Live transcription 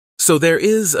So there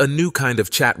is a new kind of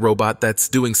chat robot that's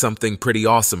doing something pretty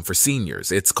awesome for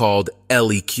seniors. It's called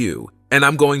ElliQ. And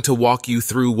I'm going to walk you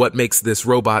through what makes this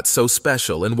robot so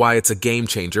special and why it's a game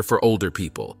changer for older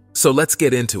people. So let's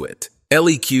get into it.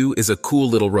 ElliQ is a cool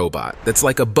little robot that's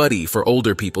like a buddy for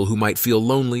older people who might feel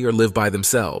lonely or live by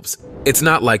themselves. It's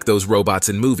not like those robots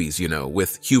in movies,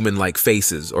 with human-like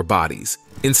faces or bodies.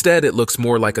 Instead, it looks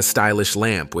more like a stylish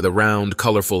lamp with a round,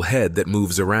 colorful head that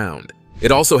moves around.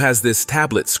 It also has this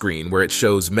tablet screen where it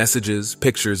shows messages,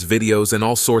 pictures, videos, and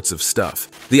all sorts of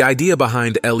stuff. The idea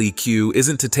behind ElliQ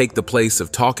isn't to take the place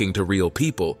of talking to real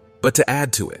people, but to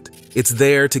add to it. It's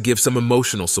there to give some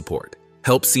emotional support,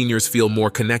 help seniors feel more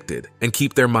connected, and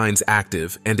keep their minds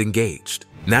active and engaged.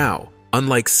 Now,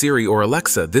 unlike Siri or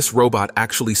Alexa, this robot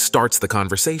actually starts the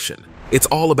conversation. It's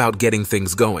all about getting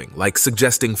things going, like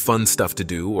suggesting fun stuff to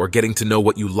do or getting to know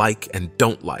what you like and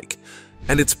don't like.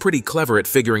 And it's pretty clever at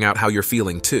figuring out how you're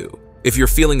feeling too. If you're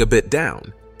feeling a bit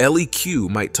down, ElliQ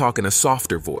might talk in a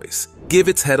softer voice, give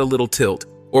its head a little tilt,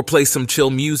 or play some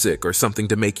chill music or something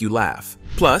to make you laugh.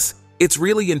 Plus, it's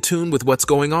really in tune with what's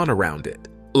going on around it.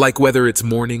 Like whether it's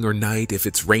morning or night, if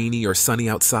it's rainy or sunny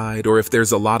outside, or if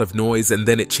there's a lot of noise, and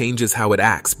then it changes how it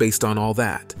acts based on all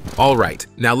that. Alright,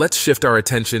 now let's shift our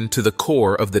attention to the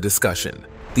core of the discussion,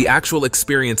 the actual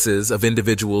experiences of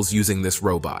individuals using this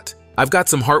robot. I've got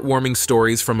some heartwarming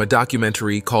stories from a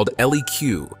documentary called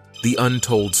ElliQ, The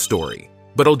Untold Story,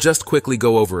 but I'll just quickly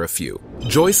go over a few.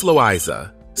 Joyce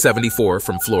Loiza, 74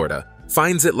 from Florida,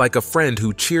 finds it like a friend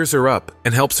who cheers her up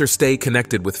and helps her stay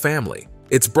connected with family.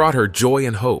 It's brought her joy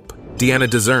and hope. Deanna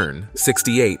DeZern,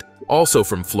 68, also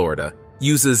from Florida,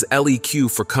 uses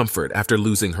ElliQ for comfort after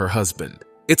losing her husband.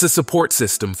 It's a support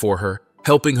system for her,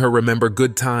 helping her remember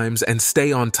good times and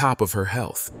stay on top of her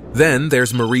health. Then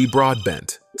there's Marie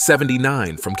Broadbent,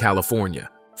 79 from California.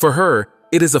 For her,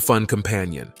 it is a fun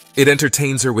companion. It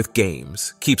entertains her with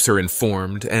games, keeps her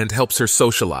informed, and helps her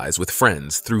socialize with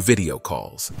friends through video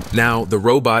calls. Now, the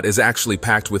robot is actually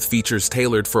packed with features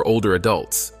tailored for older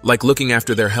adults, like looking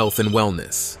after their health and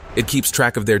wellness. It keeps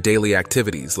track of their daily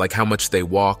activities, like how much they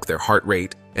walk, their heart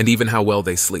rate, and even how well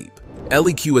they sleep.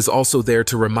 ElliQ is also there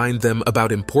to remind them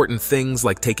about important things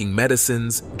like taking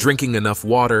medicines, drinking enough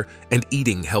water, and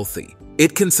eating healthy.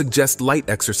 It can suggest light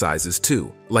exercises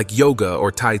too, like yoga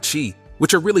or Tai Chi,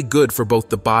 which are really good for both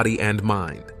the body and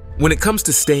mind. When it comes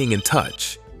to staying in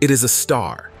touch, it is a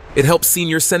star. It helps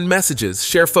seniors send messages,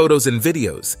 share photos and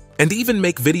videos, and even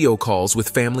make video calls with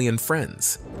family and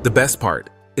friends. The best part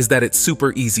is that it's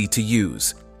super easy to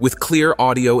use, with clear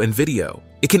audio and video.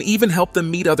 It can even help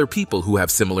them meet other people who have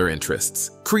similar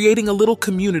interests, creating a little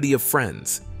community of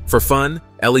friends. For fun,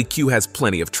 ElliQ has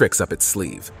plenty of tricks up its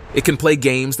sleeve. It can play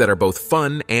games that are both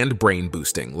fun and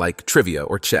brain-boosting, like trivia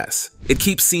or chess. It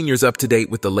keeps seniors up to date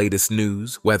with the latest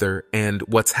news, weather, and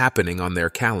what's happening on their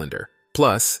calendar.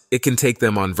 Plus, it can take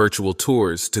them on virtual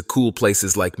tours to cool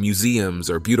places like museums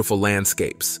or beautiful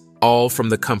landscapes, all from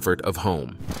the comfort of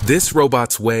home. This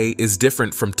robot's way is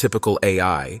different from typical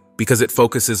AI because it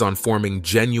focuses on forming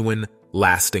genuine,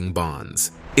 lasting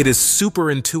bonds. It is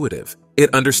super intuitive.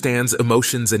 It understands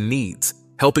emotions and needs,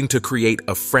 helping to create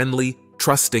a friendly,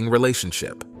 trusting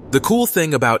relationship. The cool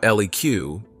thing about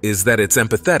ElliQ is that it's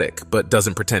empathetic but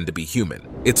doesn't pretend to be human.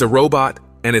 It's a robot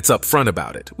and it's upfront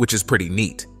about it, which is pretty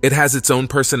neat. It has its own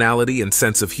personality and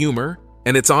sense of humor,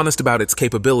 and it's honest about its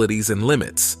capabilities and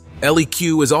limits.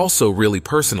 ElliQ is also really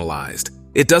personalized.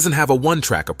 It doesn't have a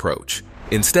one-track approach.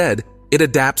 Instead, it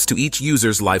adapts to each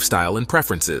user's lifestyle and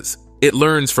preferences. It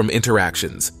learns from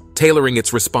interactions, tailoring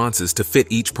its responses to fit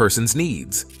each person's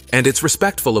needs. And it's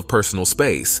respectful of personal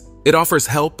space. It offers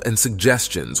help and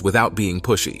suggestions without being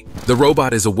pushy. The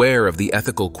robot is aware of the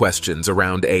ethical questions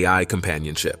around AI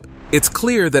companionship. It's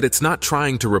clear that it's not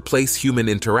trying to replace human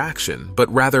interaction,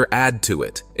 but rather add to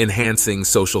it, enhancing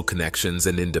social connections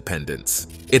and independence.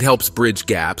 It helps bridge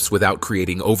gaps without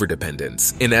creating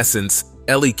overdependence. In essence,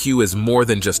 ElliQ is more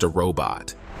than just a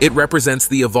robot. It represents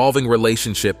the evolving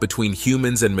relationship between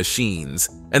humans and machines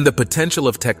and the potential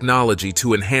of technology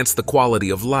to enhance the quality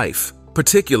of life,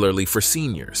 particularly for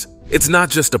seniors. It's not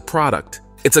just a product,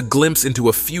 it's a glimpse into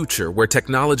a future where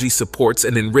technology supports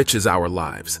and enriches our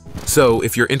lives. So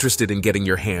if you're interested in getting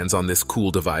your hands on this cool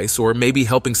device or maybe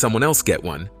helping someone else get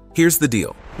one, here's the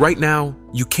deal. Right now,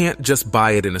 you can't just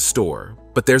buy it in a store,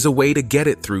 but there's a way to get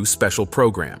it through special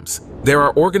programs. There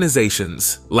are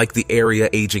organizations like the area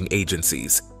aging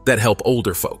agencies that help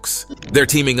older folks. They're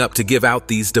teaming up to give out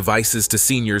these devices to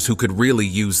seniors who could really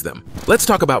use them. Let's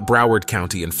talk about Broward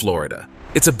County in Florida.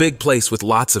 It's a big place with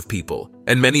lots of people,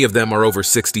 and many of them are over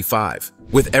 65.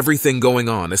 With everything going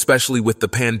on, especially with the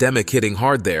pandemic hitting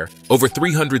hard there, over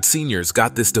 300 seniors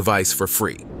got this device for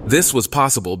free. This was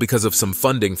possible because of some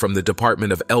funding from the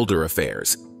Department of Elder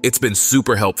Affairs. It's been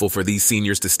super helpful for these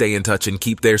seniors to stay in touch and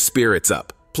keep their spirits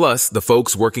up. Plus, the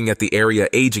folks working at the area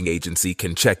aging agency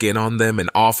can check in on them and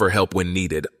offer help when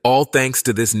needed, all thanks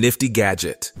to this nifty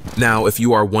gadget. Now, if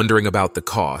you are wondering about the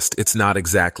cost, it's not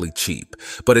exactly cheap,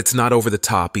 but it's not over the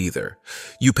top either.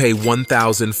 You pay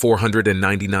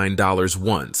 $1,499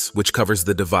 once, which covers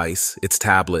the device, its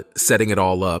tablet, setting it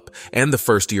all up, and the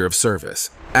first year of service.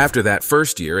 After that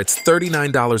first year, it's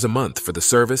 $39 a month for the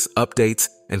service, updates,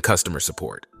 and customer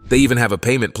support. They even have a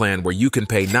payment plan where you can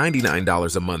pay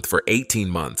 $99 a month for 18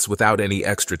 months without any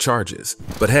extra charges.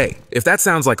 But hey, if that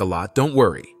sounds like a lot, don't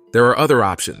worry. There are other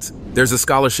options. There's a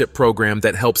scholarship program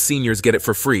that helps seniors get it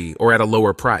for free or at a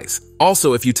lower price.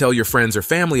 Also, if you tell your friends or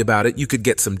family about it, you could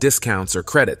get some discounts or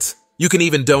credits. You can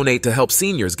even donate to help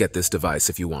seniors get this device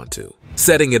if you want to.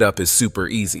 Setting it up is super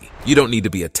easy. You don't need to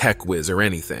be a tech whiz or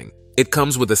anything. It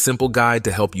comes with a simple guide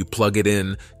to help you plug it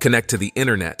in, connect to the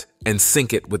internet, and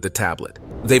sync it with the tablet.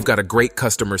 They've got a great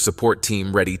customer support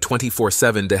team ready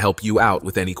 24/7 to help you out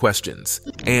with any questions.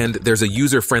 And there's a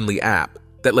user-friendly app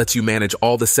that lets you manage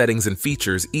all the settings and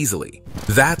features easily.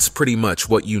 That's pretty much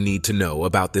what you need to know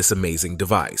about this amazing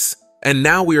device. And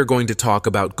now we are going to talk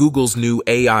about Google's new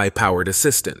AI-powered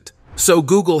assistant. So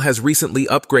Google has recently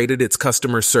upgraded its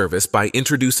customer service by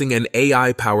introducing an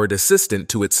AI-powered assistant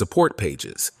to its support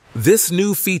pages. This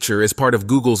new feature is part of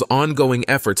Google's ongoing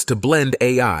efforts to blend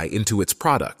AI into its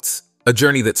products, a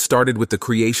journey that started with the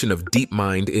creation of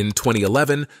DeepMind in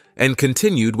 2011 and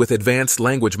continued with advanced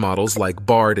language models like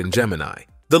Bard and Gemini.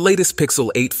 The latest Pixel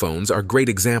 8 phones are great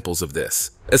examples of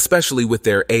this, especially with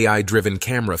their AI-driven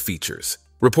camera features.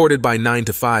 Reported by 9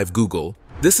 to 5 Google,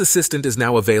 this assistant is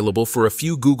now available for a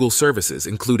few Google services,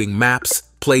 including Maps,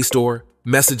 Play Store,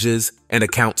 Messages, and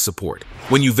account support.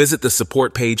 When you visit the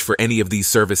support page for any of these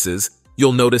services,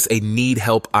 you'll notice a Need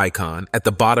Help icon at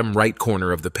the bottom right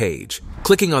corner of the page.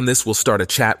 Clicking on this will start a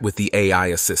chat with the AI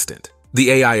assistant. The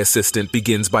AI assistant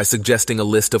begins by suggesting a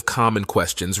list of common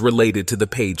questions related to the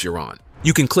page you're on.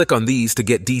 You can click on these to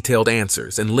get detailed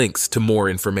answers and links to more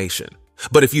information.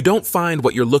 But if you don't find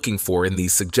what you're looking for in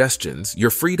these suggestions, you're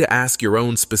free to ask your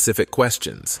own specific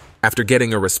questions. After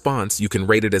getting a response, you can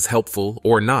rate it as helpful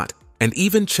or not, and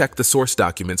even check the source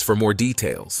documents for more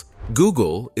details.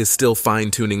 Google is still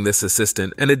fine-tuning this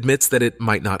assistant and admits that it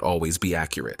might not always be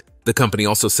accurate. The company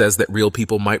also says that real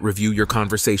people might review your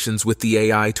conversations with the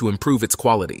AI to improve its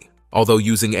quality. Although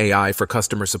using AI for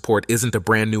customer support isn't a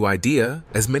brand new idea,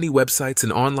 as many websites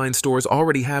and online stores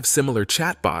already have similar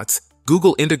chatbots,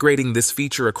 Google integrating this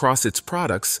feature across its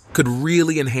products could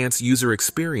really enhance user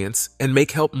experience and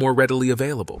make help more readily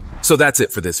available. So that's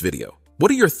it for this video. What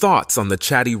are your thoughts on the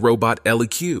chatty robot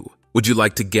ElliQ? Would you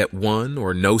like to get one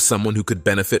or know someone who could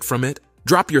benefit from it?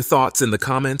 Drop your thoughts in the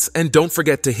comments and don't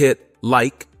forget to hit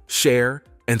like, share,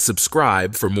 and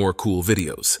subscribe for more cool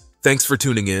videos. Thanks for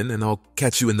tuning in, and I'll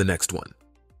catch you in the next one.